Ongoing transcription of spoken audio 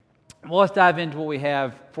Well, let's dive into what we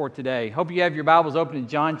have for today. Hope you have your Bibles open in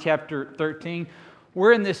John chapter 13.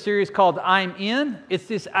 We're in this series called I'm In. It's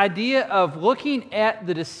this idea of looking at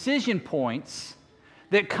the decision points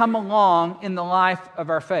that come along in the life of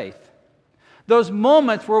our faith. Those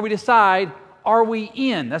moments where we decide, are we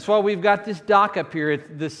in? That's why we've got this dock up here. It's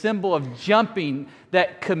the symbol of jumping,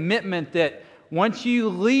 that commitment that once you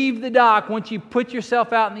leave the dock, once you put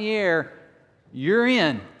yourself out in the air, you're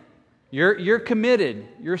in. You're committed.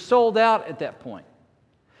 You're sold out at that point.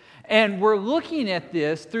 And we're looking at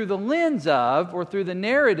this through the lens of, or through the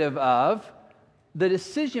narrative of, the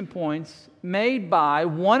decision points made by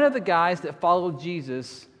one of the guys that followed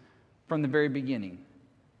Jesus from the very beginning.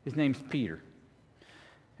 His name's Peter.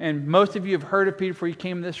 And most of you have heard of Peter before you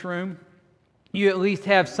came in this room. You at least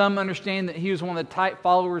have some understanding that he was one of the tight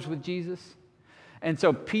followers with Jesus. And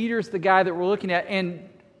so Peter's the guy that we're looking at. And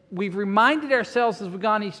we've reminded ourselves as we've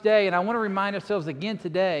gone each day, and I want to remind ourselves again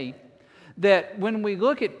today, that when we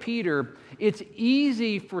look at Peter, it's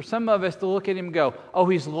easy for some of us to look at him and go, oh,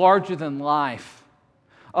 he's larger than life.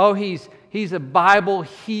 Oh, he's a Bible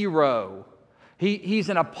hero. He's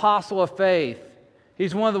an apostle of faith.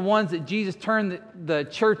 He's one of the ones that Jesus turned the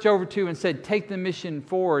church over to and said, take the mission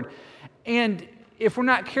forward. And if we're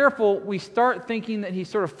not careful, we start thinking that he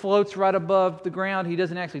sort of floats right above the ground. He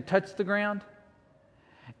doesn't actually touch the ground.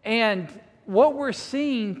 And what we're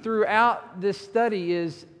seeing throughout this study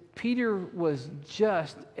is Peter was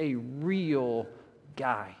just a real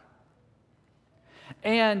guy.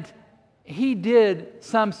 And he did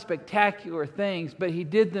some spectacular things, but he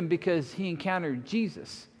did them because he encountered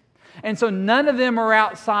Jesus. And so none of them are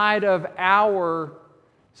outside of our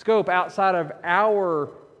scope, outside of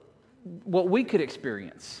what we could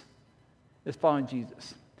experience as following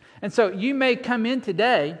Jesus. And so you may come in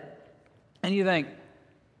today and you think,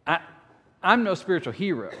 I'm no spiritual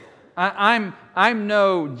hero. I'm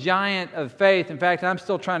no giant of faith. In fact, I'm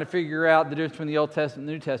still trying to figure out the difference between the Old Testament and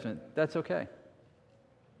the New Testament. That's okay.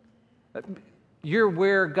 You're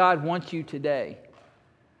where God wants you today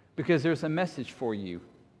because there's a message for you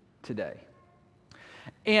today.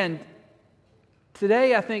 And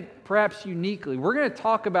today, I think perhaps uniquely, we're going to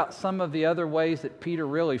talk about some of the other ways that Peter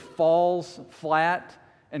really falls flat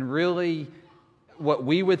and really what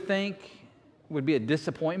we would think would be a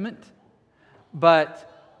disappointment.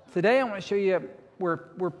 But today I want to show you where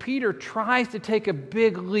Peter tries to take a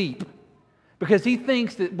big leap because he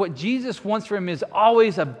thinks that what Jesus wants from him is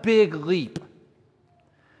always a big leap.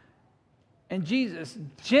 And Jesus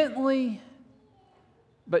gently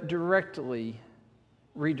but directly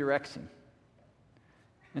redirects him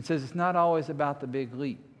and says, it's not always about the big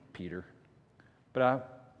leap, Peter.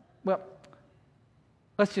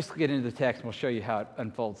 Let's just get into the text and we'll show you how it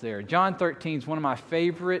unfolds there. John 13 is one of my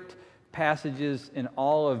favorite passages in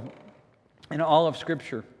all of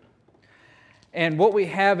Scripture. And what we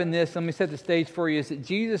have in this, let me set the stage for you, is that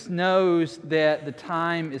Jesus knows that the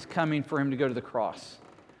time is coming for him to go to the cross.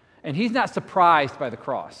 And he's not surprised by the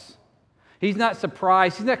cross. He's not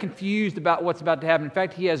surprised. He's not confused about what's about to happen. In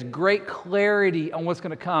fact, he has great clarity on what's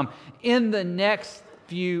going to come in the next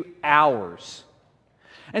few hours.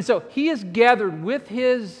 And so he is gathered with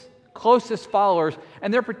his closest followers,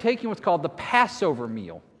 and they're partaking what's called the Passover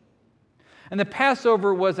meal. And the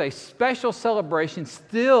Passover was a special celebration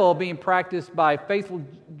still being practiced by faithful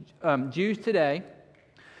Jews today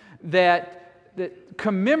that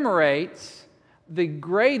commemorates the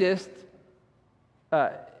greatest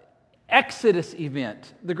Exodus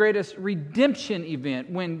event, the greatest redemption event,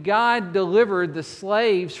 when God delivered the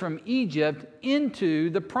slaves from Egypt into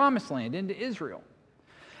the Promised Land, into Israel.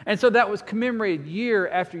 And so that was commemorated year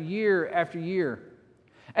after year after year.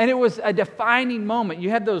 And it was a defining moment. You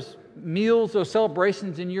have those meals, those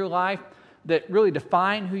celebrations in your life that really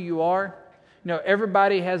define who you are. You know,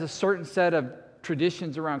 everybody has a certain set of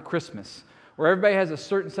traditions around Christmas, or everybody has a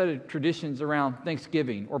certain set of traditions around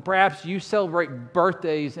Thanksgiving, or perhaps you celebrate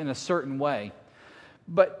birthdays in a certain way.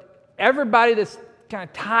 But everybody that's kind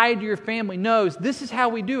of tied to your family knows this is how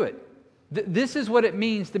we do it. This is what it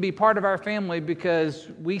means to be part of our family because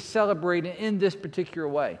we celebrate it in this particular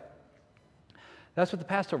way. That's what the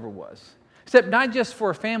Passover was. Except not just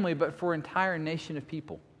for a family, but for an entire nation of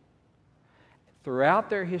people. Throughout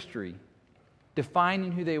their history,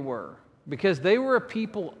 defining who they were. Because they were a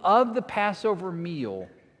people of the Passover meal,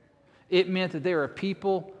 it meant that they were a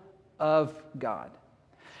people of God.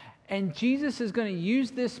 And Jesus is going to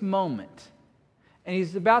use this moment, and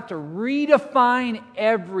he's about to redefine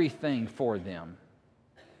everything for them.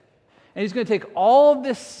 And he's going to take all of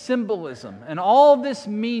this symbolism and all of this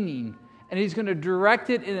meaning, and he's going to direct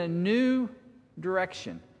it in a new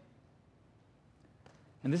direction.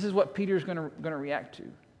 And this is what Peter's going to react to.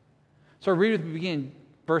 So read with me, begin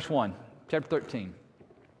verse 1, chapter 13.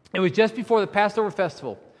 It was just before the Passover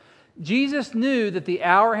festival. Jesus knew that the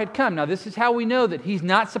hour had come. Now, this is how we know that he's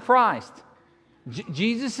not surprised.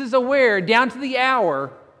 Jesus is aware, down to the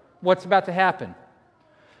hour, what's about to happen.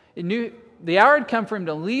 He knew the hour had come for him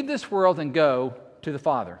to leave this world and go to the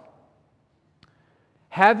Father.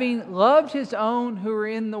 Having loved his own who were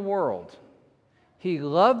in the world, he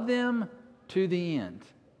loved them to the end.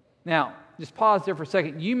 Now, just pause there for a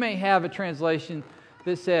second. You may have a translation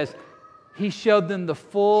that says, he showed them the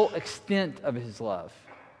full extent of his love.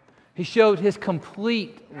 He showed his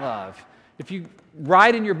complete love. If you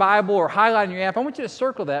write in your Bible or highlight in your app, I want you to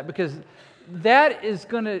circle that, because that is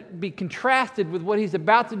going to be contrasted with what he's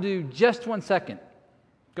about to do just 1 second.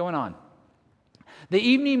 Going on. The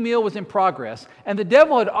evening meal was in progress, and the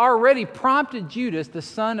devil had already prompted Judas, the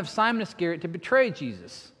son of Simon Iscariot, to betray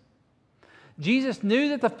Jesus. Jesus knew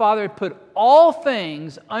that the Father had put all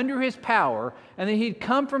things under his power, and that he'd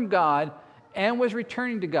come from God and was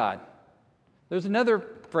returning to God. There's another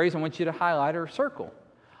phrase I want you to highlight or circle.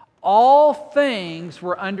 All things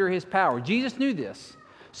were under his power. Jesus knew this.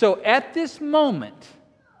 So at this moment,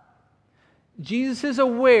 Jesus is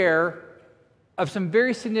aware of some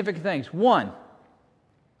very significant things. One,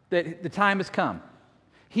 that the time has come.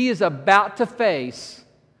 He is about to face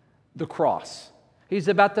the cross. He's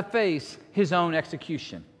about to face his own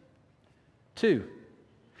execution. Two,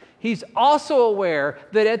 he's also aware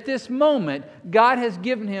that at this moment, God has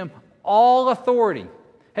given him all authority,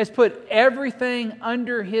 has put everything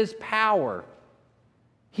under his power.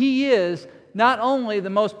 He is not only the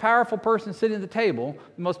most powerful person sitting at the table,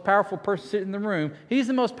 the most powerful person sitting in the room, he's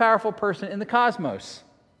the most powerful person in the cosmos.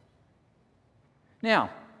 Now,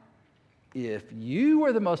 if you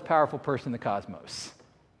were the most powerful person in the cosmos,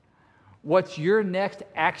 what's your next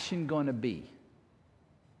action going to be?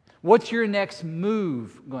 What's your next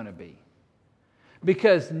move going to be?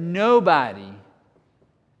 Because nobody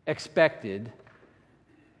expected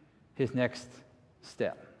his next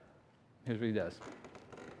step. Here's what he does.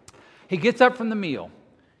 He gets up from the meal.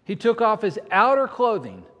 He took off his outer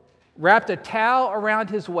clothing, wrapped a towel around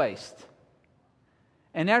his waist,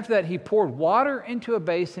 and after that he poured water into a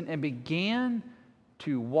basin and began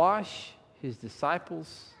to wash his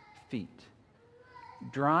disciples' feet,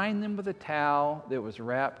 drying them with a towel that was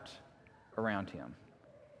wrapped around him.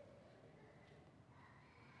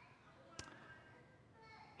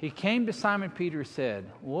 He came to Simon Peter and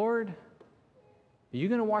said, "Lord, are you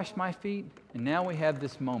going to wash my feet?" And now we have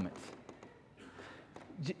this moment.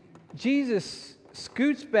 Jesus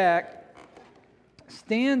scoots back,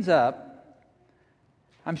 stands up.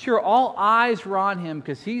 I'm sure all eyes were on him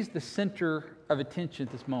because he's the center of attention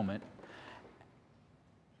at this moment.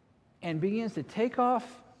 And begins to take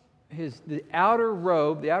off the outer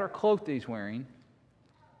robe, the outer cloak that he's wearing,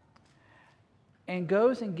 and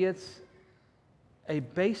goes and gets a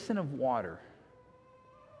basin of water,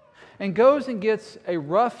 and goes and gets a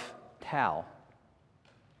rough towel.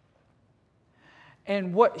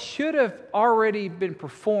 And what should have already been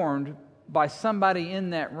performed by somebody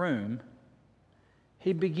in that room,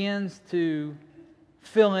 he begins to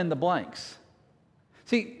fill in the blanks.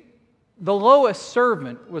 See, the lowest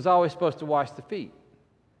servant was always supposed to wash the feet.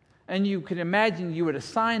 And you can imagine you would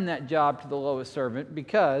assign that job to the lowest servant,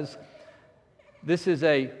 because this is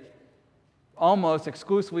a almost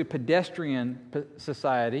exclusively pedestrian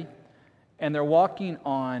society, and they're walking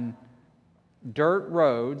on dirt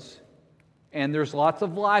roads, and there's lots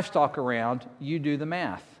of livestock around. You do the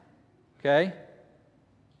math, okay?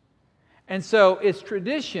 And so it's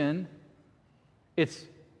tradition, it's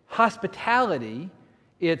hospitality,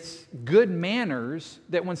 it's good manners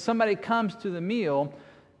that when somebody comes to the meal,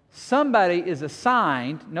 somebody is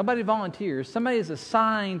assigned, nobody volunteers, somebody is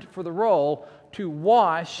assigned for the role to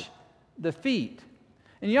wash the feet.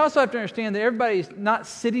 And you also have to understand that everybody's not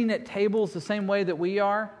sitting at tables the same way that we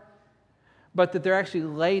are, but that they're actually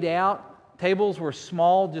laid out. Tables were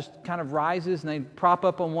small, just kind of rises, and they'd prop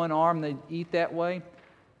up on one arm, and they'd eat that way.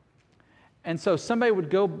 And so somebody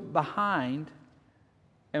would go behind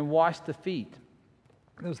and wash the feet.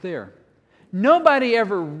 It was there. Nobody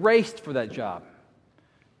ever raced for that job.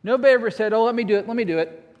 Nobody ever said, "Oh, let me do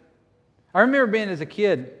it. I remember being as a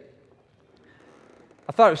kid,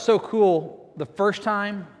 I thought it was so cool the first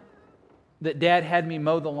time that Dad had me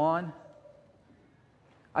mow the lawn.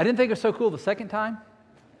 I didn't think it was so cool the second time,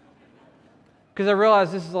 because I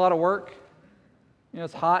realized this is a lot of work.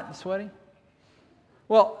 It's hot and sweaty.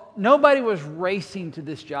 Well, nobody was racing to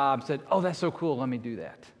this job and said, "Oh, that's so cool, let me do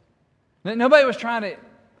that." Nobody was trying to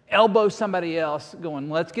elbow somebody else, going,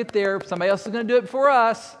 "Let's get there, somebody else is going to do it before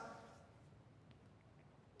us."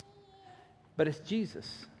 But it's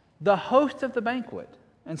Jesus. the host of the banquet.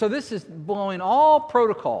 And so this is blowing all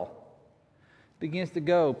protocol. Begins to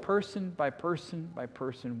go person by person by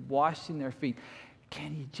person, washing their feet.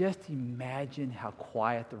 Can you just imagine how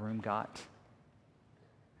quiet the room got?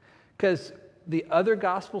 Because the other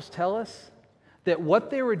Gospels tell us that what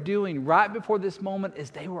they were doing right before this moment is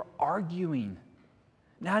they were arguing.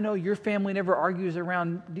 Now, I know your family never argues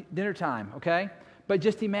around dinner time, okay? But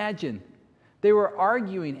just imagine. They were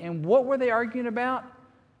arguing, and what were they arguing about?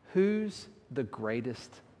 Who's the greatest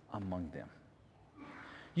among them?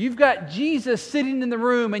 You've got Jesus sitting in the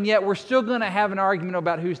room, and yet we're still going to have an argument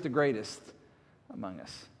about who's the greatest among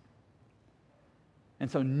us. And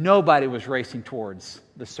so nobody was racing towards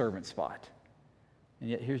the servant spot. And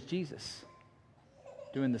yet here's Jesus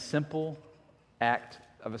doing the simple act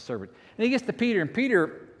of a servant. And he gets to Peter, and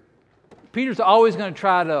Peter's always going to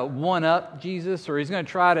try to one-up Jesus, or he's going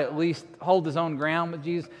to try to at least hold his own ground with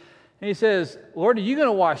Jesus. And he says, Lord, are you going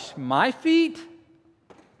to wash my feet?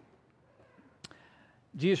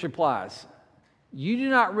 Jesus replies, you do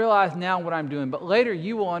not realize now what I'm doing, but later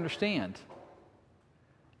you will understand.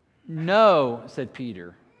 No, said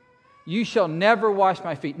Peter, you shall never wash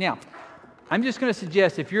my feet. Now, I'm just going to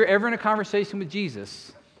suggest if you're ever in a conversation with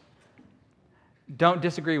Jesus, don't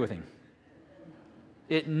disagree with him.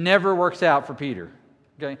 It never works out for Peter.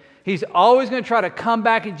 Okay? He's always going to try to come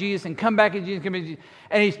back at Jesus and come back at Jesus.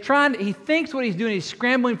 And he thinks what he's doing, he's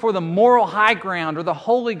scrambling for the moral high ground or the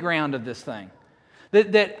holy ground of this thing.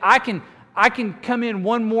 That I can come in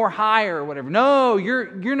one more higher or whatever. No,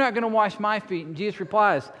 you're not going to wash my feet. And Jesus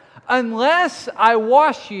replies, unless I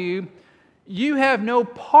wash you, you have no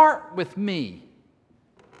part with me.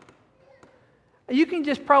 You can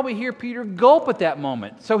just probably hear Peter gulp at that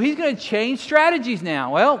moment. So he's going to change strategies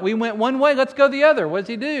now. Well, we went one way, let's go the other. What does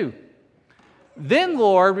he do? Then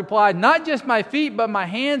Lord replied, not just my feet, but my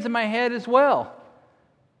hands and my head as well.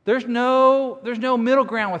 There's no middle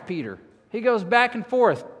ground with Peter. He goes back and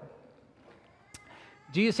forth.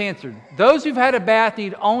 Jesus answered, those who've had a bath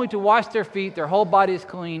need only to wash their feet. Their whole body is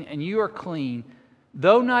clean, and you are clean,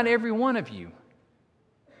 though not every one of you.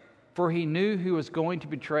 For he knew who was going to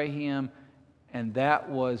betray him, and that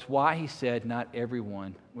was why he said not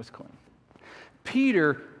everyone was clean.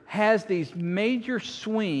 Peter has these major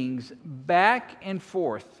swings back and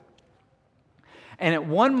forth. And at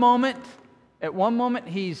one moment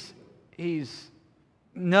he's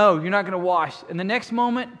no, you're not going to wash. And the next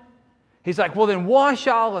moment, he's like, well, then wash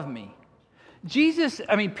all of me.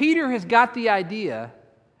 Peter has got the idea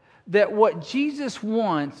that what Jesus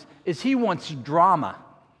wants is he wants drama.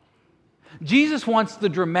 Jesus wants the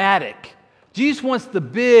dramatic. Jesus wants the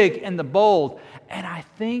big and the bold. And I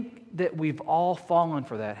think that we've all fallen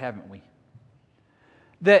for that, haven't we?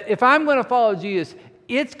 That if I'm going to follow Jesus,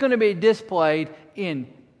 it's going to be displayed in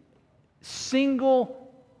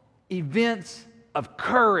single events of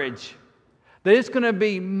courage. That it's going to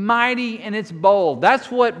be mighty and it's bold.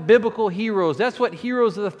 That's what biblical heroes, that's what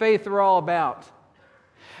heroes of the faith are all about.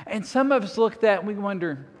 And some of us look at that and we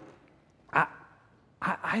wonder,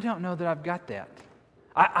 I don't know that I've got that.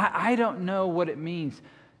 I don't know what it means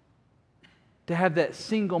to have that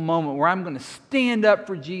single moment where I'm going to stand up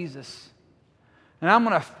for Jesus and I'm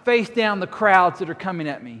going to face down the crowds that are coming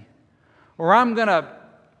at me, or I'm going to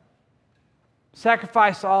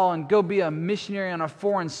sacrifice all and go be a missionary on a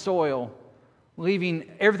foreign soil, leaving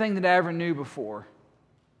everything that I ever knew before.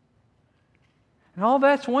 And all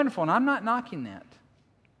that's wonderful, and I'm not knocking that.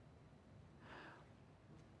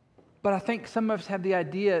 But I think some of us have the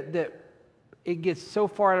idea that it gets so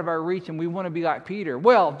far out of our reach and we want to be like Peter.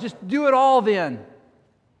 Well, just do it all then.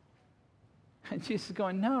 And Jesus is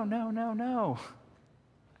going, no.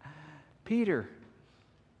 Peter,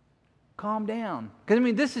 calm down.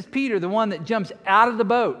 Because this is Peter, the one that jumps out of the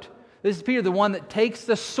boat. This is Peter, the one that takes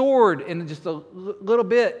the sword in just a little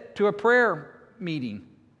bit to a prayer meeting.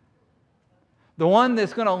 The one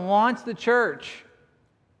that's going to launch the church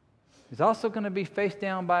is also going to be faced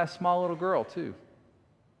down by a small little girl too.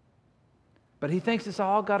 But he thinks it's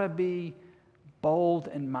all got to be bold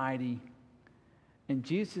and mighty. And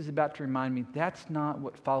Jesus is about to remind me that's not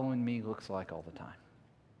what following me looks like all the time.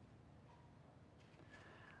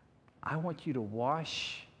 I want you to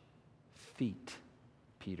wash feet,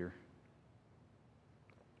 Peter.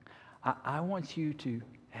 I want you to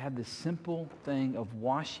have the simple thing of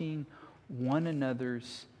washing one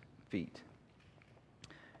another's feet.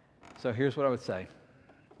 So here's what I would say,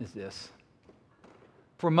 is this.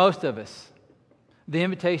 For most of us, the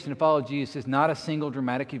invitation to follow Jesus is not a single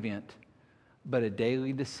dramatic event, but a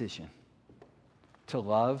daily decision to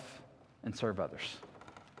love and serve others.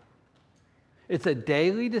 It's a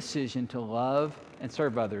daily decision to love and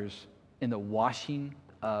serve others in the washing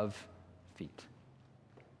of feet.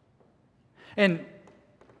 And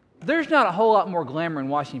there's not a whole lot more glamour in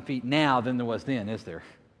washing feet now than there was then, is there?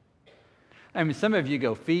 I mean, some of you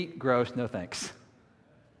go, feet, gross, no thanks.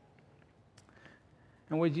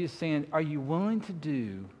 And what Jesus is saying, are you willing to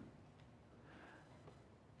do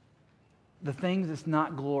the things that's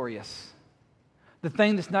not glorious? The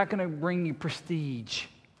thing that's not going to bring you prestige?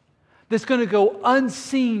 That's going to go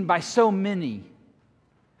unseen by so many?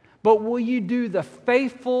 But will you do the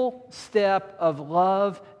faithful step of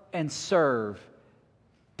love and serve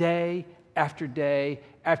day after day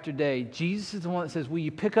after day? Jesus is the one that says, will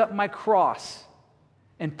you pick up my cross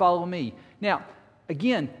and follow me? Now,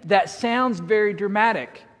 again, that sounds very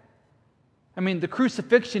dramatic. I mean, the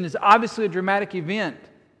crucifixion is obviously a dramatic event.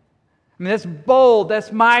 I mean, that's bold,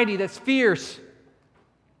 that's mighty, that's fierce.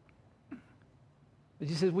 But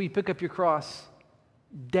he says, will you pick up your cross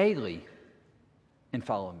daily and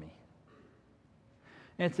follow me?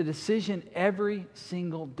 And it's a decision every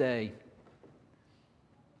single day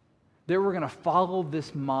that we're going to follow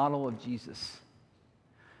this model of Jesus.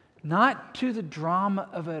 Not to the drama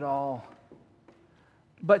of it all,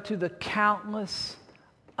 but to the countless,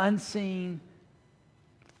 unseen,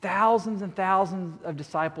 thousands and thousands of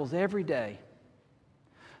disciples every day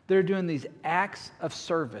that are doing these acts of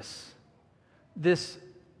service, this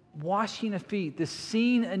washing of feet, this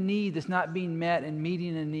seeing a need that's not being met and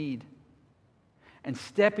meeting a need, and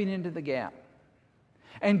stepping into the gap,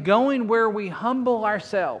 and going where we humble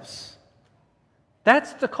ourselves.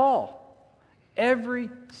 That's the call.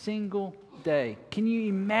 Every single day. Can you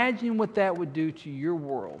imagine what that would do to your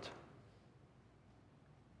world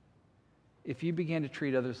if you began to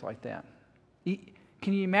treat others like that?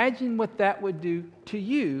 Can you imagine what that would do to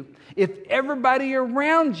you if everybody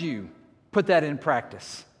around you put that in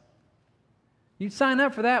practice? You'd sign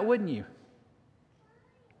up for that, wouldn't you?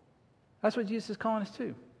 That's what Jesus is calling us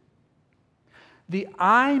to. The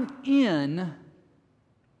I'm in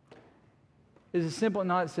is a simple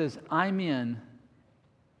note that says, I'm in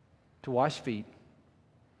to wash feet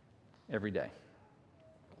every day.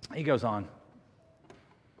 He goes on.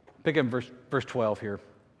 Pick up verse 12 here.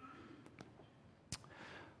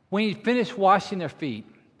 When he finished washing their feet,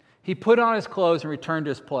 he put on his clothes and returned to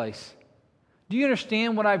his place. Do you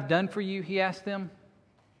understand what I've done for you? He asked them.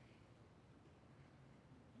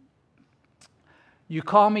 You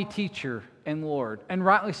call me teacher and Lord, and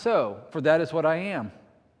rightly so, for that is what I am.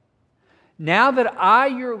 Now that I,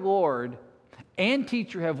 your Lord and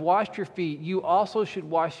teacher, have washed your feet, you also should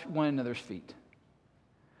wash one another's feet.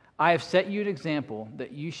 I have set you an example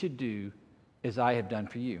that you should do as I have done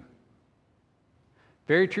for you.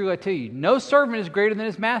 Very true, I tell you, no servant is greater than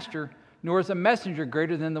his master, nor is a messenger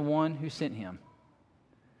greater than the one who sent him.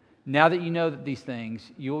 Now that you know that these things,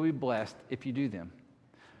 you will be blessed if you do them.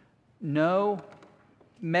 No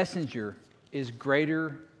messenger is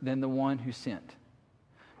greater than the one who sent.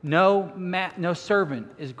 No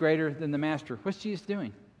servant is greater than the master. What's Jesus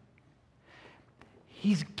doing?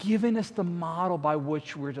 He's given us the model by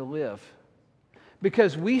which we're to live.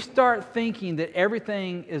 Because we start thinking that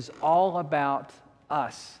everything is all about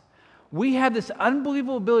us. We have this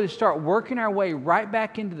unbelievable ability to start working our way right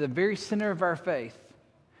back into the very center of our faith.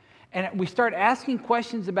 And we start asking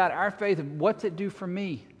questions about our faith of what's it do for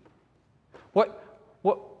me?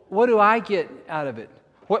 What do I get out of it?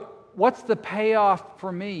 What's the payoff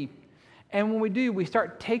for me? And when we do, we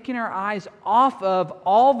start taking our eyes off of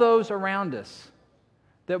all those around us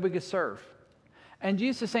that we could serve. And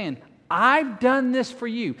Jesus is saying, I've done this for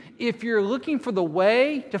you. If you're looking for the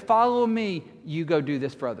way to follow me, you go do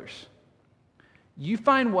this for others. You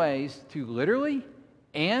find ways to literally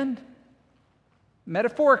and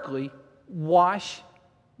metaphorically wash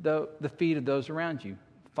the feet of those around you.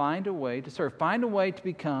 Find a way to serve. Find a way to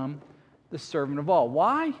become the servant of all.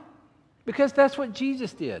 Why? Because that's what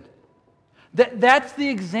Jesus did. That's the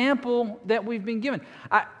example that we've been given.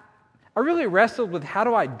 I really wrestled with how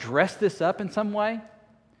do I dress this up in some way.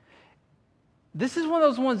 This is one of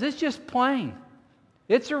those ones, it's just plain.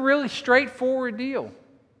 It's a really straightforward deal.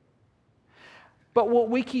 But what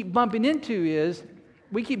we keep bumping into is,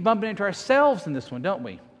 we keep bumping into ourselves in this one, don't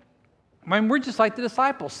we? I mean, we're just like the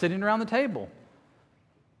disciples sitting around the table.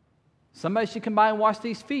 Somebody should come by and wash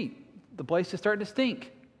these feet. The place is starting to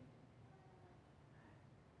stink.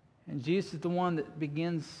 And Jesus is the one that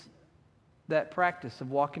begins that practice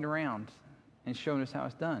of walking around and showing us how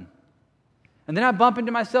it's done. And then I bump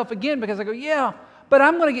into myself again because I go, yeah, but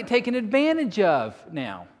I'm going to get taken advantage of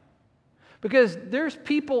now. Because there's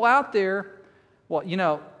people out there, well, you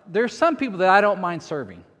know, there's some people that I don't mind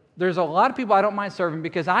serving. There's a lot of people I don't mind serving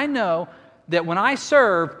because I know that when I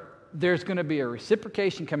serve, there's going to be a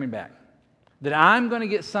reciprocation coming back. that I'm going to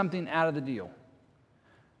get something out of the deal.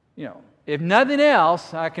 If nothing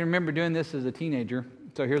else, I can remember doing this as a teenager.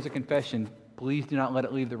 So here's a confession. Please do not let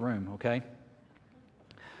it leave the room, okay?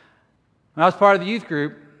 When I was part of the youth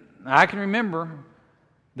group, I can remember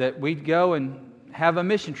that we'd go and have a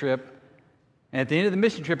mission trip. And at the end of the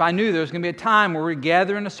mission trip, I knew there was going to be a time where we'd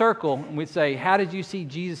gather in a circle and we'd say, how did you see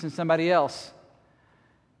Jesus in somebody else?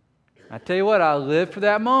 I tell you what, I lived for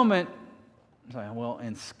that moment. I was like, well,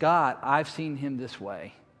 in Scott, I've seen him this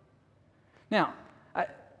way. Now,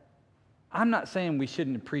 I'm not saying we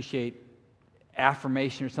shouldn't appreciate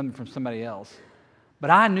affirmation or something from somebody else, but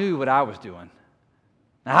I knew what I was doing.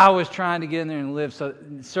 I was trying to get in there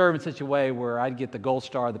and serve in such a way where I'd get the gold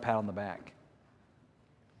star, the pat on the back.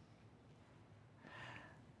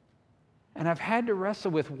 And I've had to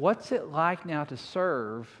wrestle with what's it like now to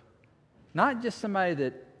serve, not just somebody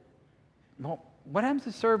that, well, what happens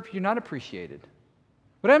to serve if you're not appreciated?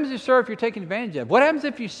 What happens if you serve if you're taken advantage of? What happens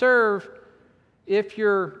if you serve if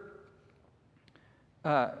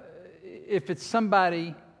it's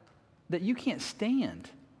somebody that you can't stand?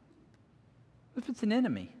 What if it's an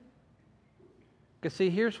enemy? Because see,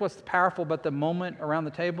 here's what's powerful about the moment around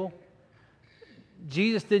the table.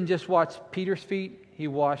 Jesus didn't just wash Peter's feet, he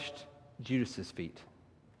washed Judas's feet,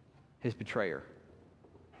 his betrayer.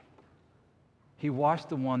 He washed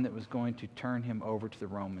the one that was going to turn him over to the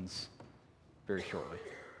Romans very shortly.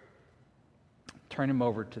 Turn him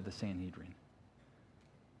over to the Sanhedrin.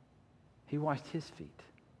 He washed his feet.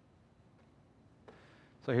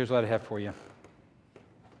 So here's what I have for you.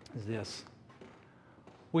 Is this.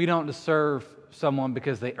 We don't serve someone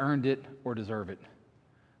because they earned it or deserve it.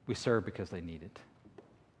 We serve because they need it.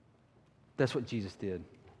 That's what Jesus did.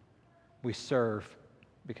 We serve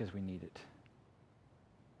because we need it.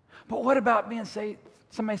 But what about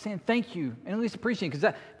somebody saying thank you and at least appreciating?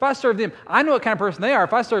 Because if I serve them, I know what kind of person they are.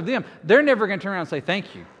 If I serve them, they're never going to turn around and say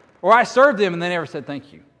thank you. Or I served them and they never said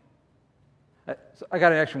thank you. So I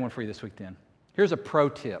got an extra one for you this week then. Here's a pro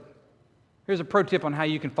tip. Here's a pro tip on how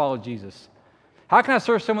you can follow Jesus. How can I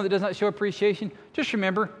serve someone that does not show appreciation? Just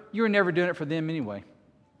remember, you were never doing it for them anyway.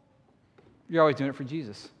 You're always doing it for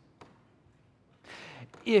Jesus.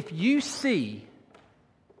 If you see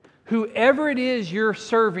whoever it is you're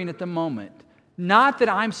serving at the moment, not that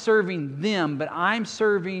I'm serving them, but I'm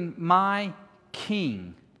serving my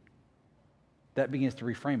King, that begins to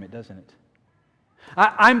reframe it, doesn't it?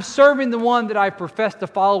 I'm serving the one that I profess to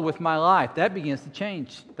follow with my life. That begins to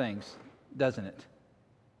change things, doesn't it?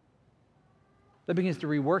 That begins to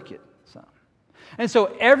rework it some. And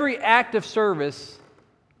so every act of service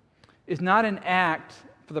is not an act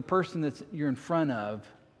for the person that you're in front of,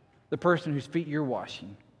 the person whose feet you're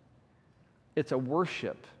washing. It's a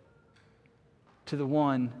worship to the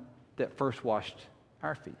one that first washed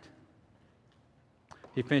our feet.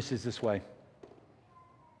 He finishes this way,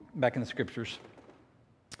 back in the Scriptures.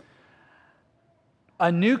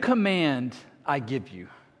 A new command I give you.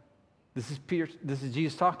 This is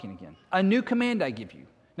Jesus talking again. A new command I give you.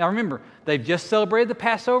 Now remember, they've just celebrated the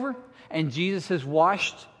Passover, and Jesus has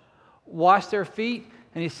washed their feet,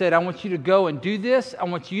 and he said, I want you to go and do this. I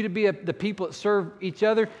want you to be the people that serve each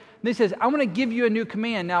other. And he says, I want to give you a new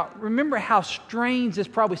command. Now, remember how strange this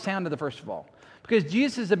probably sounded, first of all, because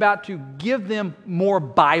Jesus is about to give them more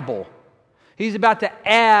Bible. He's about to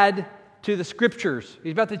add to the Scriptures.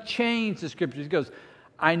 He's about to change the Scriptures. He goes,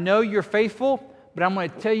 I know you're faithful, but I'm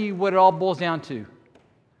going to tell you what it all boils down to.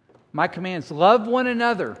 My commands, love one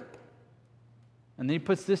another. And then he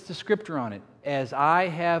puts this to Scripture on it. As I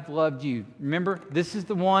have loved you. Remember, this is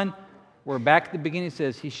the one where back at the beginning it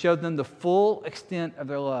says, he showed them the full extent of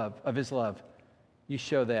their love, of his love. You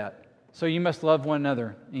show that. So you must love one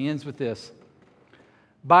another. And he ends with this.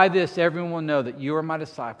 By this, everyone will know that you are my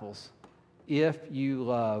disciples if you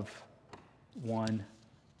love one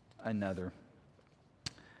another.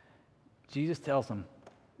 Jesus tells them,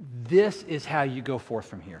 this is how you go forth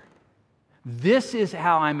from here. This is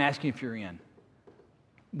how I'm asking if you're in.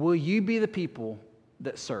 Will you be the people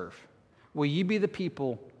that serve? Will you be the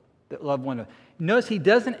people that love one another? Notice he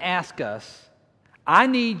doesn't ask us, I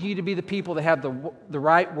need you to be the people that have the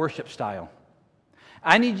right worship style.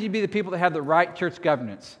 I need you to be the people that have the right church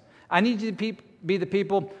governance. I need you to be the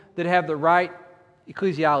people that have the right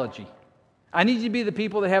ecclesiology. I need you to be the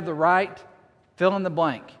people that have the right fill in the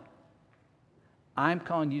blank. I'm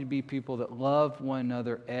calling you to be people that love one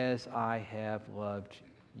another as I have loved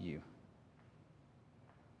you.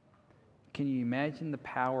 Can you imagine the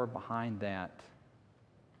power behind that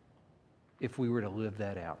if we were to live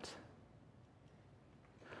that out?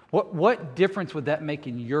 What difference would that make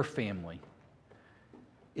in your family?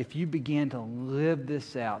 if you begin to live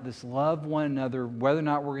this out, this love one another, whether or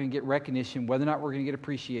not we're going to get recognition, whether or not we're going to get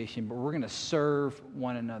appreciation, but we're going to serve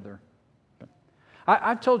one another.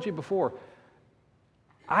 I've told you before,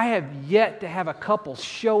 I have yet to have a couple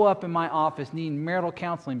show up in my office needing marital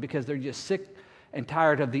counseling because they're just sick and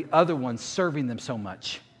tired of the other one serving them so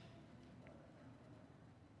much.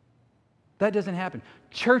 That doesn't happen.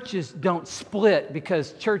 Churches don't split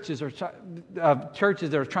because churches that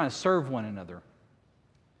are trying to serve one another.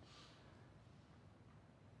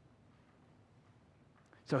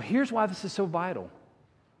 So here's why this is so vital.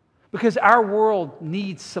 Because our world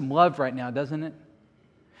needs some love right now, doesn't it?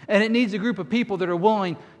 And it needs a group of people that are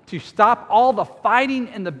willing to stop all the fighting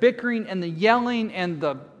and the bickering and the yelling and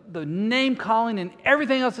the name calling and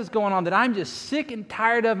everything else that's going on that I'm just sick and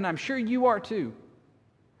tired of, and I'm sure you are too.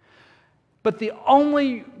 But the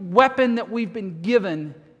only weapon that we've been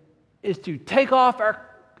given is to take off our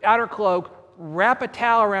outer cloak, wrap a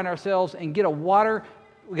towel around ourselves, and get a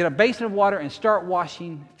basin of water and start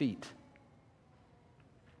washing feet.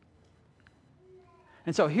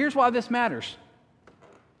 And so here's why this matters.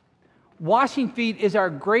 Washing feet is our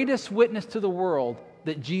greatest witness to the world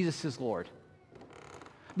that Jesus is Lord.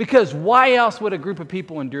 Because why else would a group of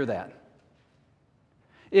people endure that?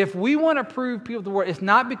 If we want to prove people to the world, it's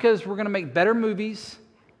not because we're going to make better movies.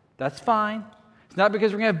 That's fine. It's not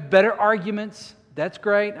because we're going to have better arguments. That's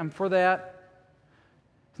great. I'm for that.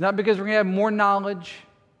 It's not because we're going to have more knowledge,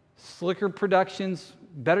 slicker productions,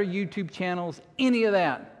 better YouTube channels, any of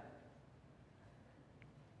that.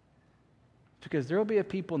 Because there will be a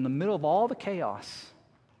people in the middle of all the chaos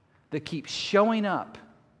that keep showing up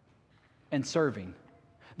and serving.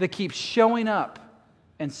 That keep showing up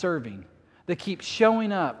and serving. That keep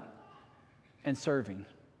showing up and serving.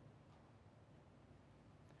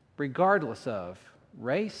 Regardless of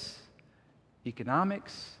race,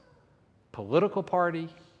 economics, political party,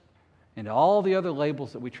 and all the other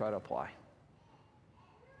labels that we try to apply.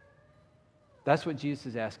 That's what Jesus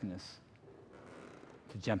is asking us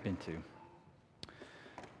to jump into.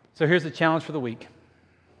 So here's the challenge for the week.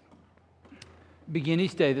 Begin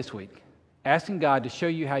each day this week, asking God to show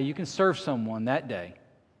you how you can serve someone that day,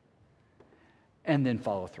 and then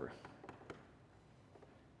follow through.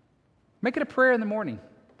 Make it a prayer in the morning.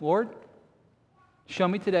 Lord, show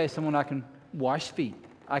me today someone I can wash feet,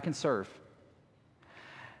 I can serve.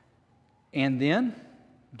 And then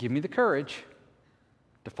give me the courage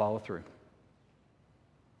to follow through.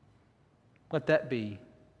 Let that be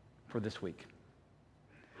for this week.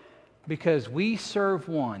 Because we serve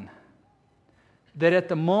one that at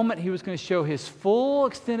the moment he was going to show his full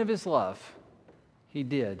extent of his love, he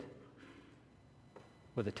did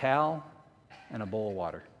with a towel and a bowl of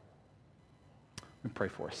water. Let me pray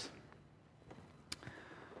for us.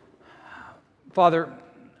 Father,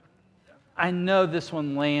 I know this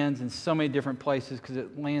one lands in so many different places because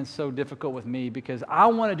it lands so difficult with me because I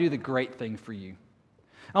want to do the great thing for you.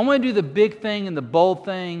 I want to do the big thing and the bold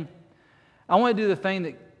thing. I want to do the thing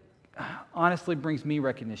that honestly brings me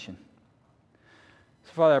recognition.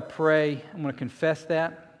 So Father, I pray, I'm going to confess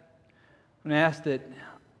that. I'm going to ask that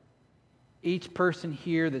each person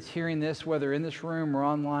here that's hearing this, whether in this room or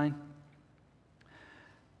online,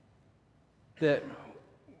 that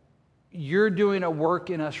you're doing a work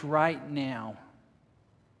in us right now,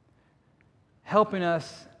 helping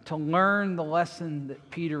us to learn the lesson that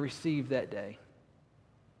Peter received that day.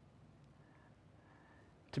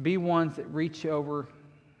 To be ones that reach over,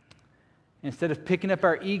 instead of picking up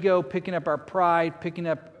our ego, picking up our pride, picking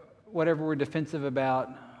up whatever we're defensive about,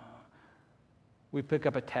 we pick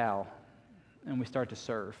up a towel and we start to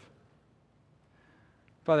serve.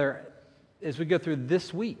 Father, as we go through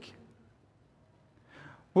this week,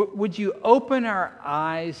 would you open our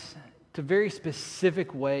eyes to very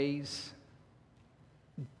specific ways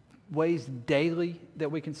daily that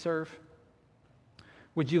we can serve?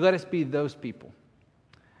 Would you let us be those people?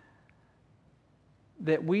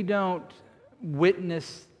 That we don't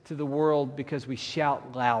witness to the world because we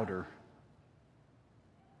shout louder,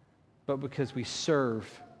 but because we serve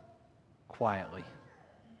quietly.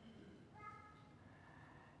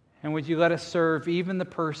 And would you let us serve even the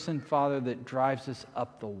person, Father, that drives us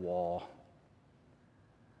up the wall?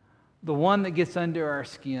 The one that gets under our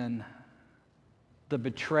skin, the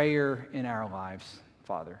betrayer in our lives,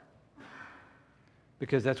 Father.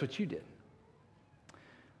 Because that's what you did.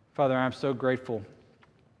 Father, I'm so grateful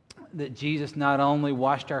that Jesus not only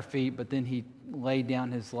washed our feet, but then he laid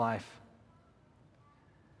down his life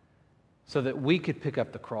so that we could pick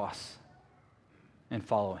up the cross and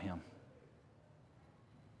follow him.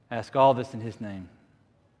 I ask all this in his name.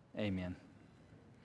 Amen.